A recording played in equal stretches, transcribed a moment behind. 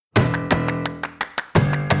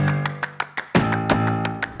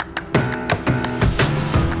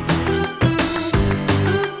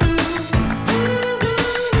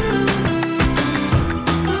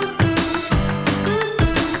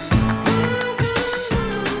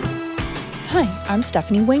Hi, I'm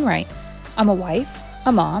Stephanie Wainwright. I'm a wife,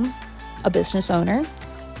 a mom, a business owner,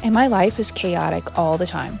 and my life is chaotic all the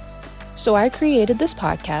time. So I created this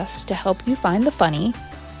podcast to help you find the funny,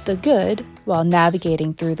 the good, while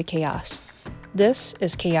navigating through the chaos. This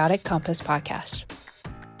is Chaotic Compass Podcast.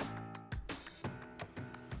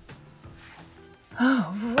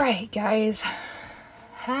 All right, guys.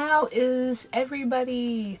 How is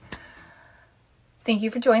everybody? Thank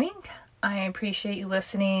you for joining. I appreciate you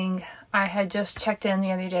listening. I had just checked in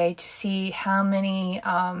the other day to see how many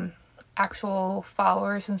actual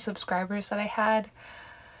followers and subscribers that I had.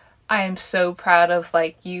 I am so proud of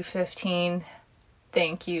you 15.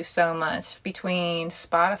 Thank you so much. Between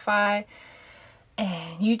Spotify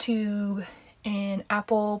and YouTube and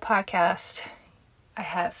Apple Podcast, I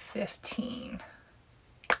have 15.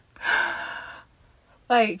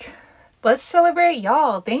 Let's celebrate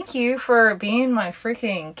y'all. Thank you for being my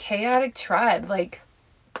freaking chaotic tribe.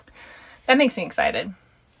 That makes me excited.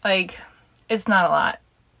 It's not a lot.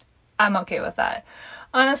 I'm okay with that.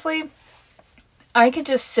 Honestly, I could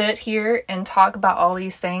just sit here and talk about all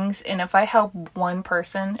these things, and if I help one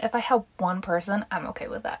person, I'm okay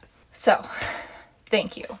with that. So,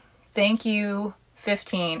 thank you. Thank you,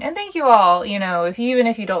 15. And thank you all, even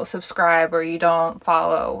if you don't subscribe or you don't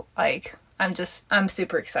follow, I'm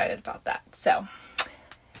super excited about that. So,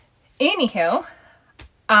 anywho,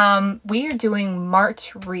 we are doing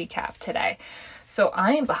March recap today. So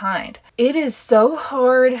I am behind. It is so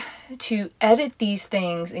hard to edit these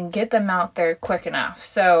things and get them out there quick enough.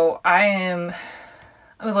 So I'm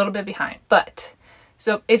a little bit behind. But,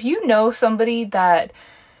 so if you know somebody that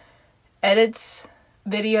edits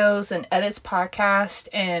videos and edits podcasts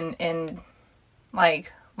and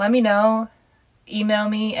let me know. Email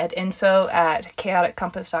me at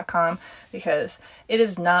info@chaoticcompass.com because it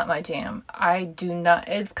is not my jam.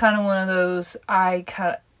 It's kind of one of those, I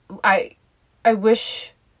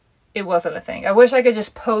wish it wasn't a thing. I wish I could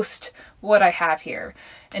just post what I have here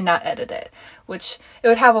and not edit it, which it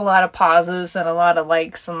would have a lot of pauses and a lot of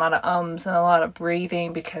likes and a lot of ums and a lot of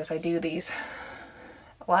breathing because I do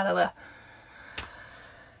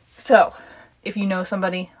So, if you know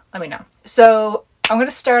somebody, let me know. So, I'm going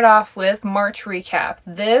to start off with March recap.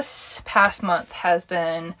 This past month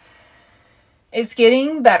it's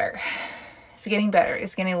getting better. It's getting better.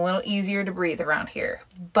 It's getting a little easier to breathe around here.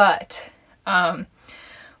 But,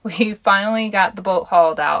 we finally got the boat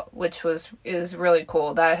hauled out, which is really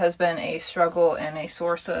cool. That has been a struggle and a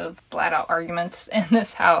source of flat out arguments in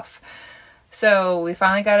this house. So, we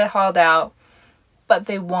finally got it hauled out. But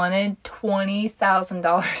they wanted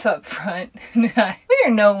 $20,000 up front. We are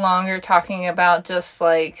no longer talking about just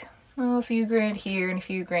a few grand here and a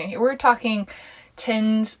few grand here. We're talking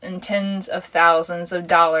tens and tens of thousands of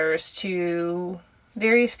dollars to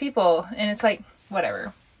various people. And it's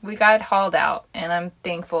whatever. We got hauled out and I'm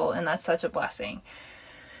thankful, and that's such a blessing.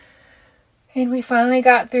 And we finally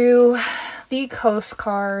got through the Coast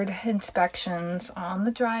Guard inspections on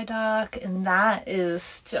the dry dock, and that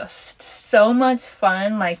is just so much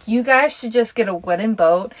fun. You guys should just get a wooden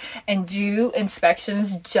boat and do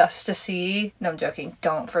inspections just to see. No, I'm joking.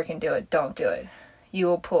 Don't freaking do it. Don't do it. You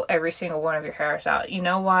will pull every single one of your hairs out. You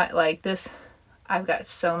know what? I've got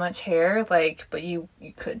so much hair, but you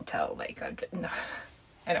couldn't tell.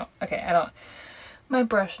 I don't. My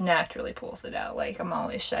brush naturally pulls it out. I'm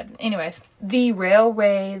always shedding. Anyways, the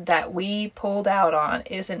railway that we pulled out on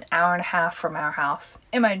is an hour and a half from our house.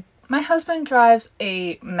 And my husband drives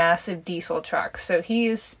a massive diesel truck, so he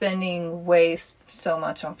is spending so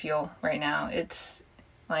much on fuel right now. It's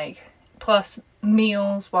plus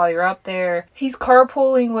meals while you're up there. He's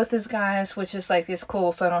carpooling with his guys, which is it's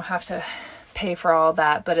cool, so I don't have to pay for all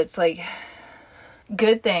that. But it's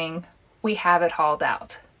good thing we have it hauled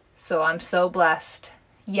out. So I'm so blessed.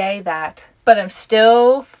 Yay that. But I'm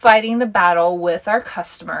still fighting the battle with our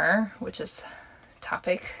customer, which is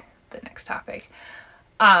the next topic.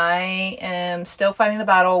 I am still fighting the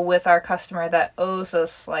battle with our customer that owes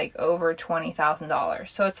us over $20,000.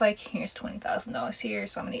 So it's here's $20,000 here.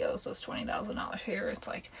 Somebody owes us $20,000 here. It's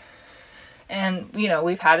and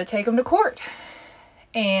we've had to take them to court.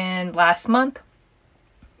 And last month,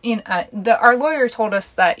 our lawyer told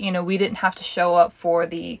us that, we didn't have to show up for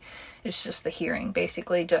it's just the hearing,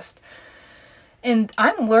 basically and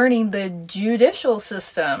I'm learning the judicial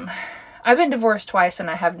system. I've been divorced twice and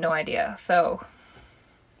I have no idea, so,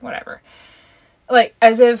 whatever.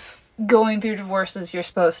 As if going through divorces, you're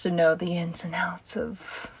supposed to know the ins and outs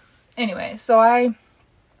of, anyway, so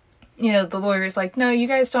the lawyer's no, you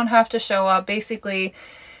guys don't have to show up. Basically,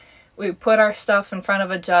 we put our stuff in front of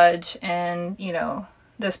a judge and,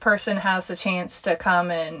 this person has a chance to come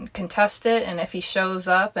and contest it, and if he shows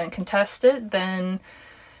up and contests it, then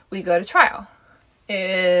we go to trial.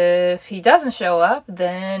 If he doesn't show up,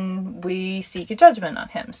 then we seek a judgment on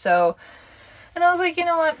him. So, and I was like, you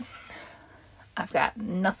know what? I've got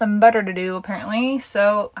nothing better to do, apparently.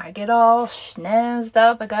 So I get all schnazzed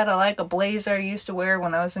up. I got a blazer I used to wear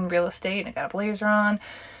when I was in real estate. I got a blazer on.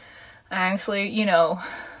 I actually,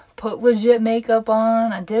 put legit makeup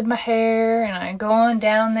on. I did my hair, and I go on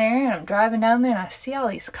down there, and I'm driving down there, and I see all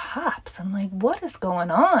these cops. I'm like, what is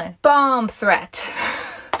going on? Bomb threat.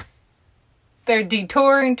 They're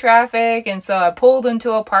detouring traffic, and so I pulled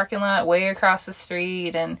into a parking lot way across the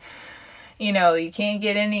street, and you can't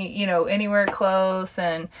get anywhere close,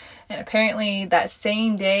 and apparently that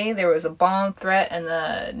same day there was a bomb threat in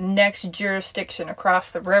the next jurisdiction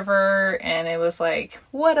across the river, and it was like,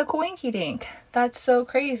 what a coinky dink. That's so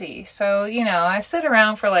crazy. So, I sit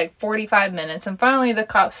around for like 45 minutes, and finally the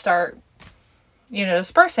cops start,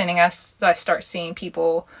 dispersing, and I start seeing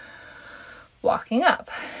people walking up.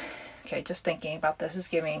 Okay, just thinking about this is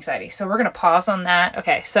giving me anxiety. So we're going to pause on that.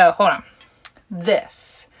 Okay, so hold on.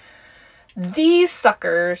 These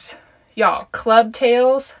suckers, y'all, Club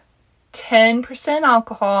Tails, 10%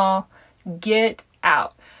 alcohol, get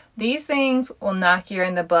out. These things will knock you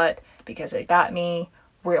in the butt because it got me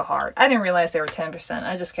real hard. I didn't realize they were 10%.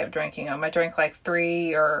 I just kept drinking them. I drank like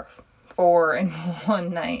 3 or 4 in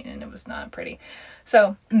one night, and it was not pretty.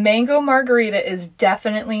 So, mango margarita is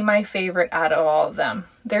definitely my favorite out of all of them.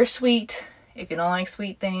 They're sweet, if you don't like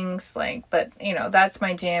sweet things, but that's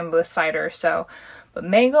my jam with cider. So, but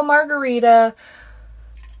mango margarita,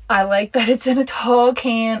 I like that it's in a tall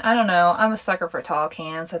can. I don't know, I'm a sucker for tall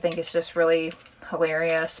cans. I think it's just really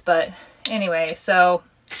hilarious. But anyway, so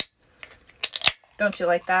don't you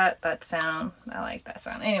like that sound? I like that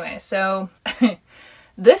sound. Anyway, so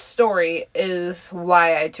this story is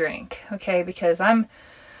why I drink, okay? Because I'm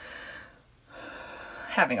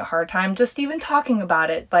having a hard time just even talking about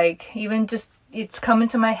it. Even just, it's coming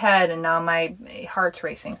to my head, and now my heart's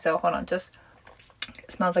racing. So hold on,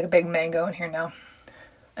 it smells like a big mango in here now.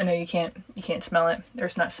 I know you can't smell it.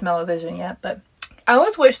 There's not smell-o-vision yet, but I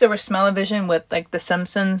always wish there was smell-o-vision with The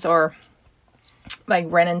Simpsons or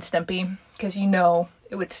Ren and Stimpy, because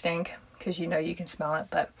it would stink, because you can smell it.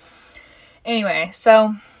 But anyway,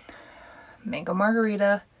 so mango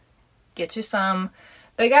margarita, get you some.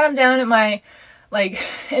 They got them down at my,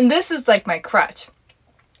 and this is my crutch.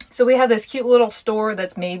 So we have this cute little store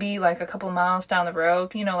that's maybe a couple miles down the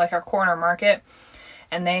road, our corner market.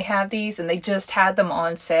 And they have these, and they just had them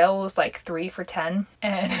on sale. It was 3 for $10.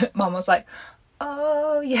 And Mom was like,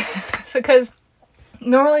 oh yes. Because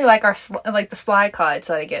normally the slide clods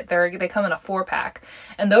that I get, they come in a 4-pack.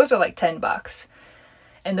 And those are $10.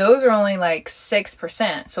 And those are only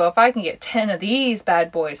 6%. So if I can get 10 of these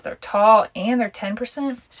bad boys, they're tall and they're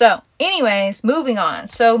 10%. So anyways, moving on.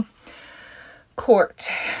 So court.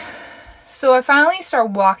 So I finally start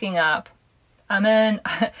walking up.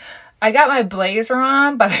 I got my blazer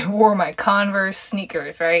on, but I wore my Converse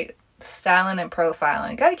sneakers, right? Styling and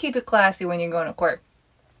profiling. Got to keep it classy when you're going to court.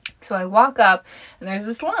 So I walk up, and there's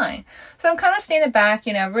this line. So I'm kind of standing back,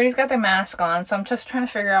 everybody's got their mask on, so I'm just trying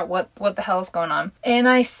to figure out what the hell's going on. And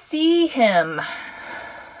I see him.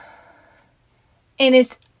 And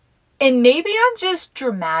maybe I'm just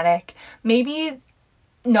dramatic.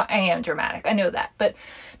 No, I am dramatic. I know that. But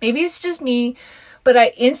maybe it's just me. But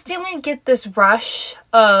I instantly get this rush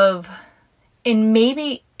of, and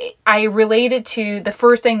maybe I relate it to the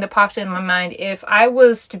first thing that popped in my mind. If I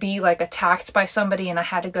was to be attacked by somebody and I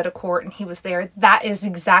had to go to court and he was there, that is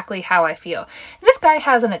exactly how I feel. And this guy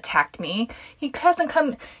hasn't attacked me. I've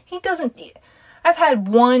had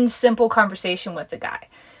one simple conversation with the guy.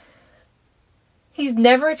 He's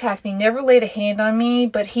never attacked me, never laid a hand on me,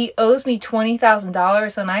 but he owes me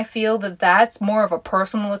 $20,000, and I feel that that's more of a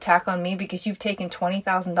personal attack on me because you've taken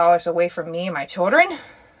 $20,000 away from me and my children.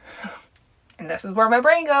 And this is where my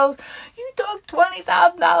brain goes. You took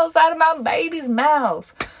 $20,000 out of my baby's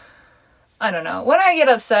mouths. I don't know. When I get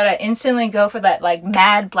upset, I instantly go for that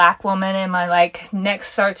mad black woman, and my neck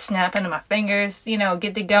starts snapping and my fingers,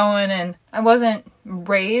 get to going. And I wasn't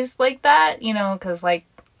raised like that, because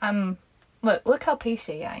I'm... Look how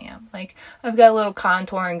pasty I am. I've got a little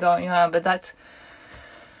contouring going on, but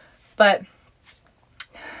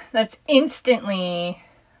that's instantly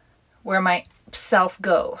where my self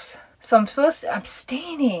goes. So I'm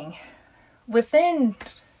standing within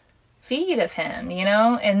feet of him,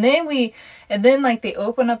 and then they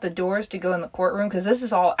open up the doors to go in the courtroom, because this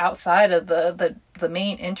is all outside of the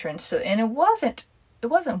main entrance. So, and it wasn't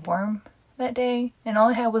warm that day, and all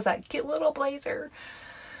I had was that cute little blazer.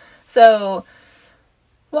 So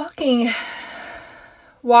walking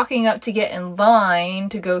up to get in line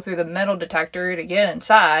to go through the metal detector to get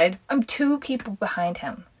inside. I'm 2 people behind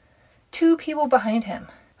him. 2 people behind him.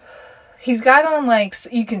 He's got on, like,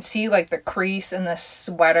 you can see, like, the crease in the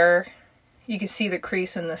sweater. You can see the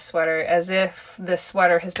crease in the sweater as if the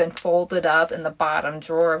sweater has been folded up in the bottom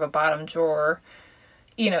drawer of a bottom drawer,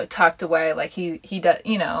 you know, tucked away like he does,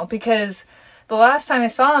 you know, because the last time I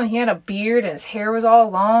saw him, he had a beard and his hair was all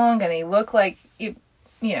long and he looked like, you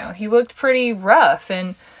know, he looked pretty rough,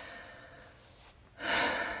 and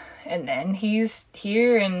then he's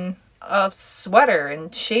here in a sweater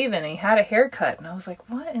and shaven, and he had a haircut, and I was like,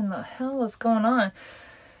 what in the hell is going on?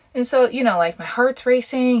 And so, you know, like, my heart's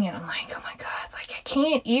racing, and I'm like, oh my God, like, I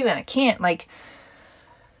can't, like,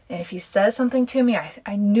 and if he says something to me,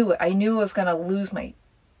 I knew it. I knew I was going to lose my,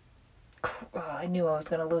 I knew I was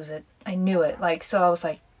going to lose it. I knew it. Like, so I was,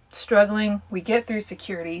 like, struggling. We get through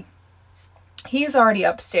security. He's already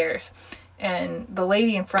upstairs, and the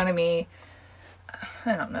lady in front of me,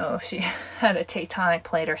 I don't know if she had a tectonic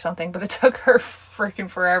plate or something, but it took her freaking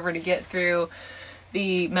forever to get through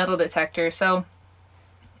the metal detector. So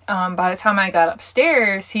by the time I got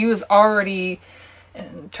upstairs, he was already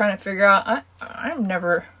trying to figure out. I've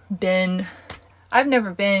never been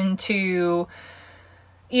to,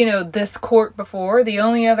 you know, this court before. The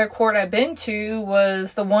only other court I've been to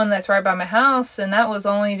was the one that's right by my house, and that was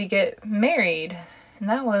only to get married. And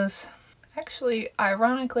that was actually,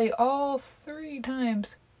 ironically, all 3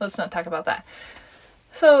 times. Let's not talk about that.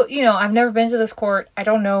 So, you know, I've never been to this court. I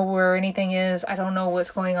don't know where anything is. I don't know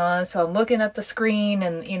what's going on. So I'm looking at the screen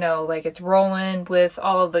and, you know, like, it's rolling with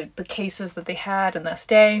all of the cases that they had in this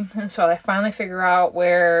day. And so I finally figure out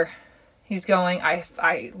where he's going.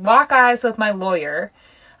 I lock eyes with my lawyer.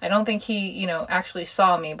 I don't think he, you know, actually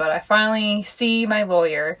saw me, but I finally see my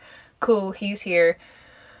lawyer. Cool, he's here.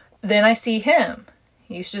 Then I see him.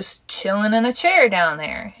 He's just chilling in a chair down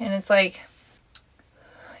there. And it's like,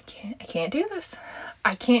 I can't do this.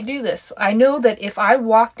 I can't do this. I know that if I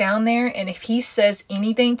walk down there and if he says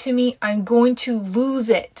anything to me, I'm going to lose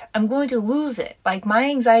it. I'm going to lose it. Like, my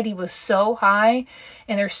anxiety was so high,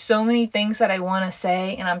 and there's so many things that I want to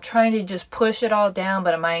say, and I'm trying to just push it all down,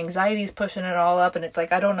 but my anxiety is pushing it all up, and it's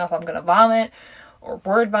like, I don't know if I'm going to vomit or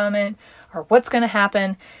word vomit or what's going to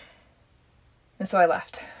happen. And so I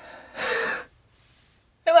left.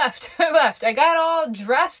 I left. I got all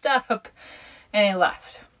dressed up and I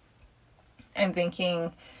left. I'm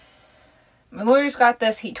thinking, my lawyer's got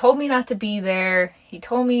this. He told me not to be there. He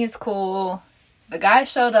told me it's cool. The guy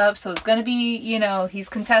showed up, so it's going to be, you know, he's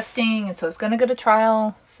contesting, and so it's going to go to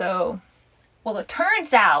trial. So, well, it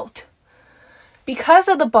turns out, because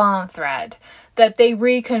of the bomb threat, that they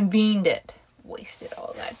reconvened it. Wasted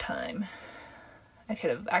all that time. I could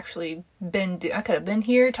have been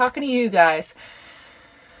here talking to you guys.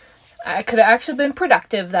 I could have actually been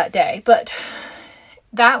productive that day, but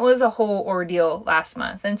that was a whole ordeal last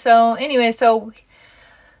month. And so, anyway, so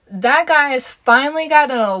that guy has finally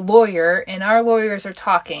gotten a lawyer, and our lawyers are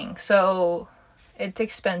talking. So it's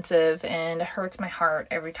expensive, and it hurts my heart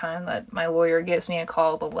every time that my lawyer gives me a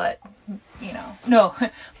call to let, you know, no,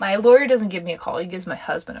 my lawyer doesn't give me a call. He gives my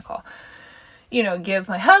husband a call. You know, give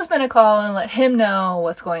my husband a call and let him know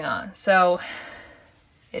what's going on. So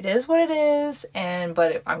it is what it is,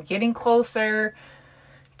 but I'm getting closer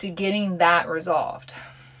to getting that resolved.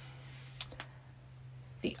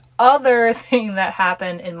 The other thing that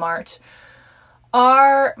happened in March,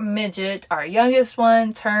 our midget, our youngest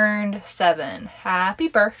one, turned 7. Happy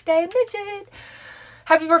birthday, midget!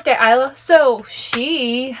 Happy birthday, Isla. So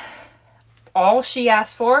all she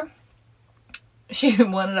asked for, she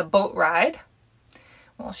wanted a boat ride.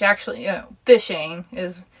 Well, she actually, fishing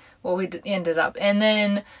is what we ended up. And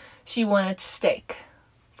then she wanted steak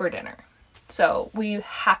for dinner. So we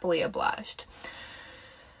happily obliged.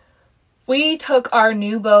 We took our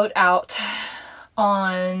new boat out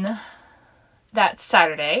on that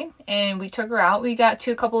Saturday, and we took her out. We got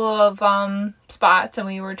to a couple of spots, and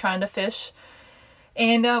we were trying to fish.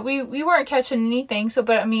 And we weren't catching anything. So,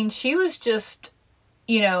 but I mean, she was just,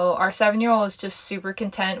 our 7-year-old was just super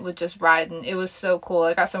content with just riding. It was so cool.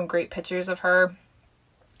 I got some great pictures of her,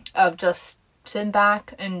 of just sitting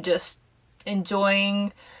back and just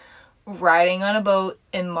enjoying riding on a boat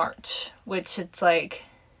in March, which it's like,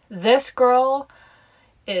 this girl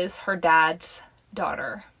is her dad's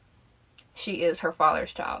daughter. She is her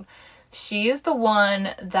father's child. She is the one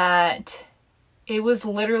that, it was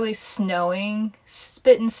literally snowing,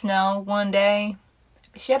 spitting snow one day.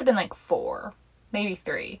 She had to been like 4, maybe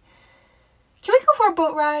 3. Can we go for a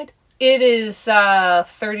boat ride? It is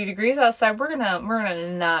 30 degrees outside. We're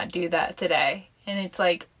gonna not do that today. And it's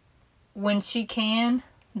like, when she can,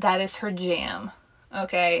 That is her jam.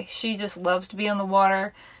 Okay? She just loves to be on the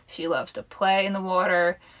water. She loves to play in the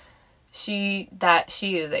water. She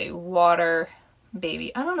is a water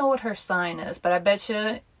baby. I don't know what her sign is, but I bet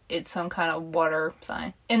you it's some kind of water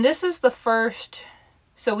sign. And this is the first,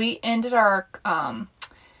 so we ended our,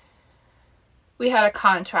 we had a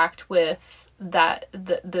contract with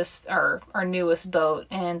our newest boat,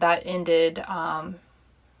 and that ended,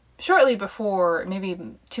 shortly before, maybe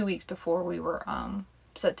 2 weeks before we were,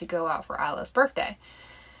 set to go out for Isla's birthday.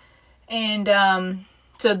 And,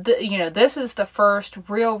 so, this is the first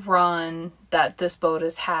real run that this boat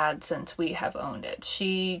has had since we have owned it.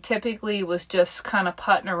 She typically was just kind of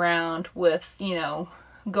putting around with,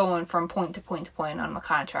 going from point to point to point on the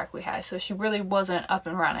contract we had. So she really wasn't up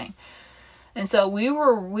and running. And so we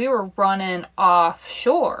were running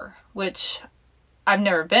offshore, which I've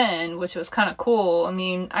never been, which was kind of cool.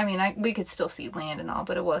 We could still see land and all,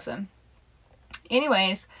 but it wasn't.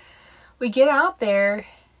 Anyways, we get out there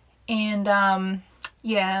and,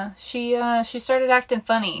 yeah, she started acting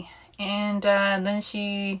funny, and then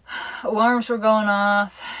alarms were going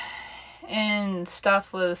off, and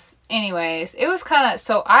stuff was, anyways, it was kind of,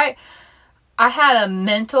 so I had a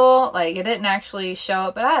mental, like, it didn't actually show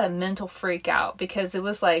up, but I had a mental freak out, because it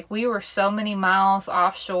was like, we were so many miles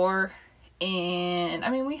offshore, and,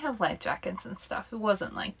 we have life jackets and stuff, it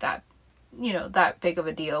wasn't like that, that big of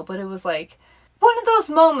a deal, but it was like, one of those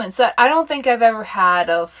moments that I don't think I've ever had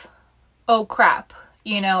of, oh crap.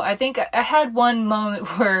 I think I had one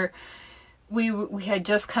moment where we had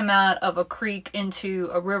just come out of a creek into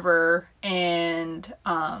a river, and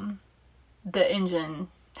the engine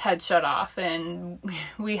had shut off, and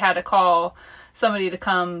we had to call somebody to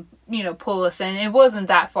come, pull us in. It wasn't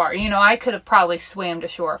that far. I could have probably swam to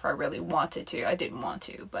shore if I really wanted to. I didn't want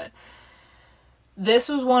to, but this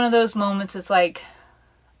was one of those moments. It's like,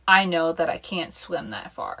 I know that I can't swim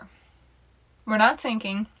that far. We're not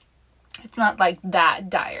sinking. It's not like that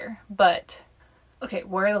dire, but okay,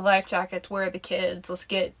 wear the life jackets, wear the kids, let's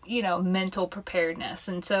get, mental preparedness.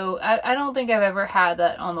 And so I don't think I've ever had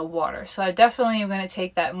that on the water. So I definitely am going to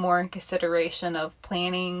take that more in consideration of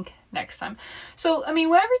planning next time. So,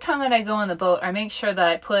 every time that I go on the boat, I make sure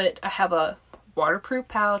that I have a waterproof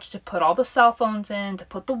pouch to put all the cell phones in, to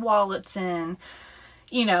put the wallets in,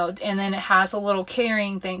 and then it has a little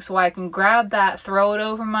carrying thing so I can grab that, throw it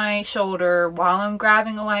over my shoulder while I'm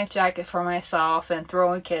grabbing a life jacket for myself and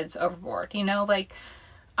throwing kids overboard.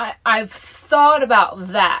 I've thought about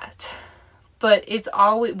that, but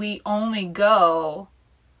we only go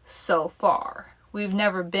so far. We've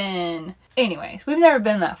never been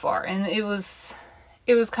that far, and it was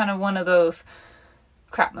kind of one of those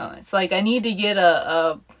crap moments. Like, I need to get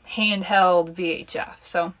a handheld VHF,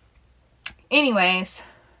 so anyways,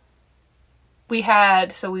 we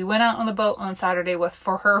went out on the boat on Saturday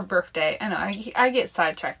for her birthday. I know, I get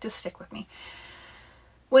sidetracked. Just stick with me.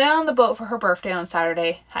 Went out on the boat for her birthday on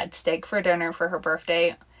Saturday. Had steak for dinner for her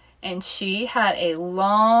birthday. And she had a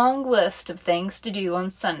long list of things to do on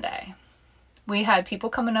Sunday. We had people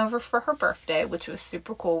coming over for her birthday, which was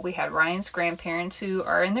super cool. We had Ryan's grandparents who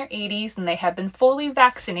are in their 80s, and they have been fully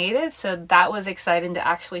vaccinated. So that was exciting to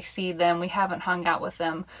actually see them. We haven't hung out with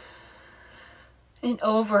them in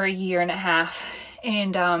over a year and a half.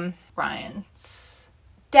 And Ryan's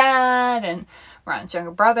dad and Ryan's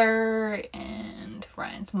younger brother and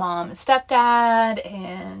Ryan's mom and stepdad,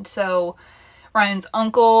 and so Ryan's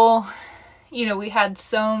uncle. We had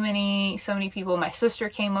so many people. My sister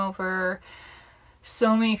came over.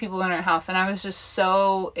 So many people in our house, and I was just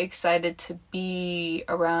so excited to be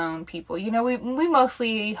around people. We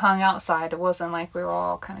mostly hung outside. It wasn't like we were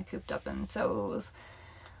all kind of cooped up, and so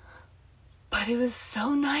but it was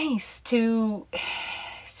so nice to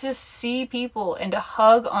just see people and to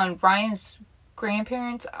hug on Ryan's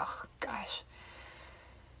grandparents. Oh gosh.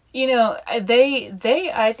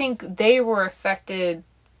 I think they were affected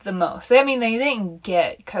the most. They didn't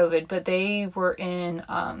get COVID, but they were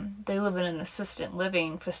they live in an assisted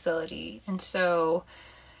living facility. And so,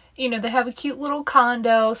 they have a cute little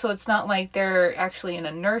condo, so it's not like they're actually in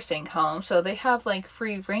a nursing home. So they have like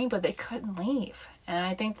free reign, but they couldn't leave. And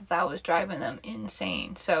I think that was driving them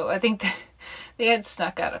insane. So I think that they had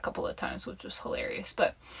snuck out a couple of times, which was hilarious.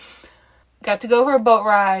 But got to go for a boat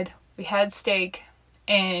ride. We had steak,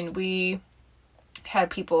 and we had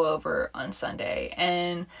people over on Sunday.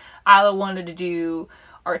 And Isla wanted to do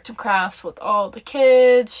arts and crafts with all the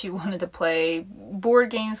kids. She wanted to play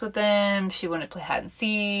board games with them. She wanted to play hide and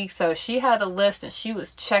seek. So she had a list, and she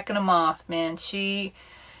was checking them off, man.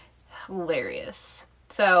 Hilarious.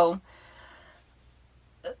 So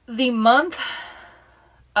the month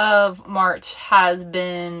of March has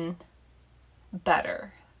been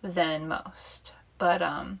better than most. But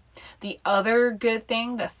the other good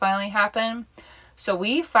thing that finally happened, so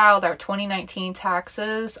we filed our 2019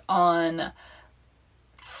 taxes on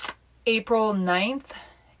April 9th,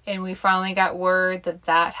 and we finally got word that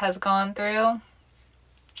that has gone through.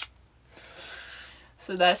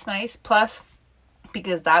 So that's nice. Plus,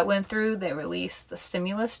 because that went through, they released the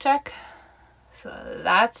stimulus check. So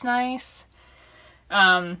that's nice.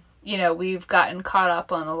 We've gotten caught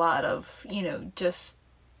up on a lot of, just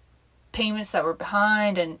payments that were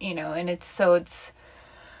behind, and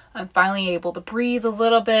I'm finally able to breathe a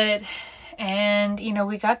little bit. And,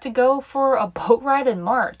 we got to go for a boat ride in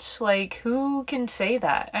March. Like, who can say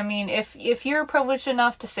that? I mean, if you're privileged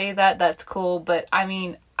enough to say that, that's cool. But I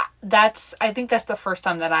mean, I think that's the first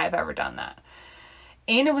time that I've ever done that.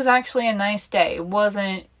 And it was actually a nice day. It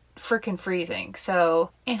wasn't freaking freezing. So,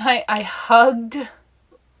 and I hugged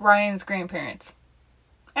Ryan's grandparents.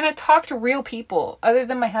 And I talked to real people other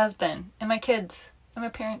than my husband and my kids and my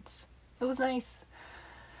parents. It was nice.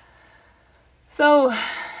 So,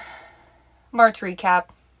 March recap.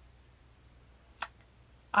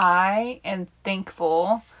 I am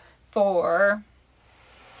thankful for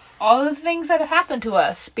all of the things that have happened to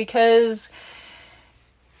us, because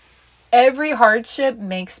every hardship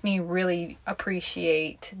makes me really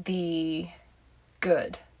appreciate the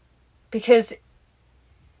good. Because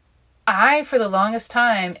I, for the longest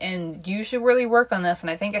time, and you should really work on this, and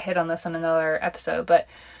I think I hit on this in another episode, but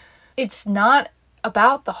it's not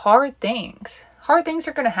about the hard things. Hard things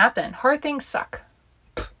are going to happen. Hard things suck.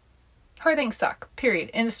 Hard things suck. Period.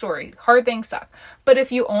 End of story. Hard things suck. But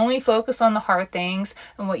if you only focus on the hard things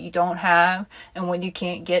and what you don't have and what you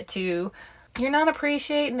can't get to, you're not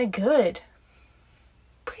appreciating the good.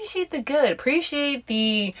 Appreciate the good. Appreciate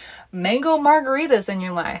the mango margaritas in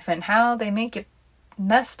your life and how they make you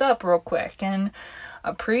messed up real quick. And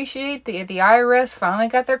appreciate the IRS finally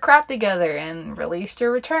got their crap together and released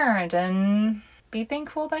your returns. And be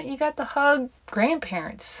thankful that you got to hug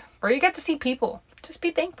grandparents or you got to see people. Just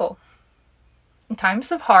be thankful. In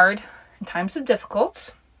times of hard, in times of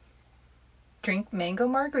difficult, drink mango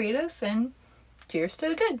margaritas and cheers to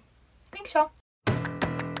the good. Thanks, y'all.